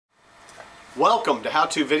Welcome to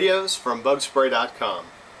how-to videos from Bugspray.com.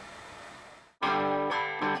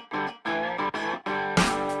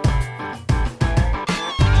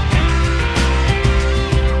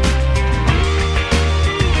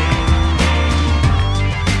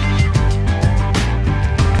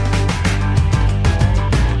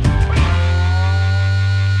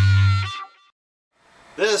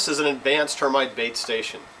 This is an Advance Termite Bait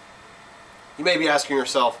Station. You may be asking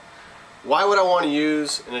yourself, why would I want to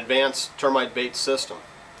use an Advanced Termite Bait system?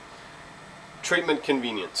 Treatment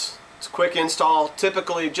convenience. It's a quick install,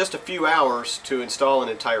 typically just a few hours to install an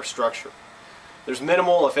entire structure. There's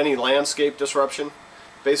minimal, if any, landscape disruption.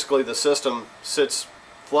 Basically the system sits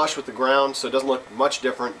flush with the ground, so it doesn't look much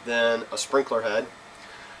different than a sprinkler head.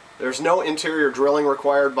 There's no interior drilling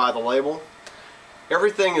required by the label.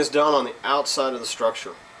 Everything is done on the outside of the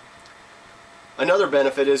structure. Another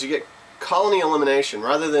benefit is you get colony elimination.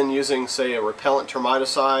 Rather than using, say, a repellent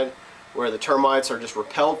termiticide where the termites are just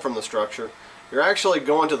repelled from the structure, you're actually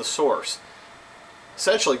going to the source,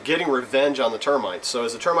 essentially getting revenge on the termites. So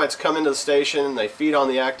as the termites come into the station, they feed on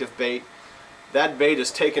the active bait, that bait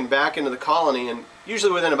is taken back into the colony, and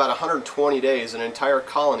usually within about 120 days an entire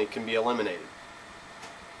colony can be eliminated.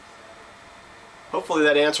 Hopefully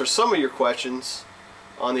that answers some of your questions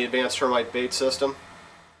on the Advanced Termite Bait System.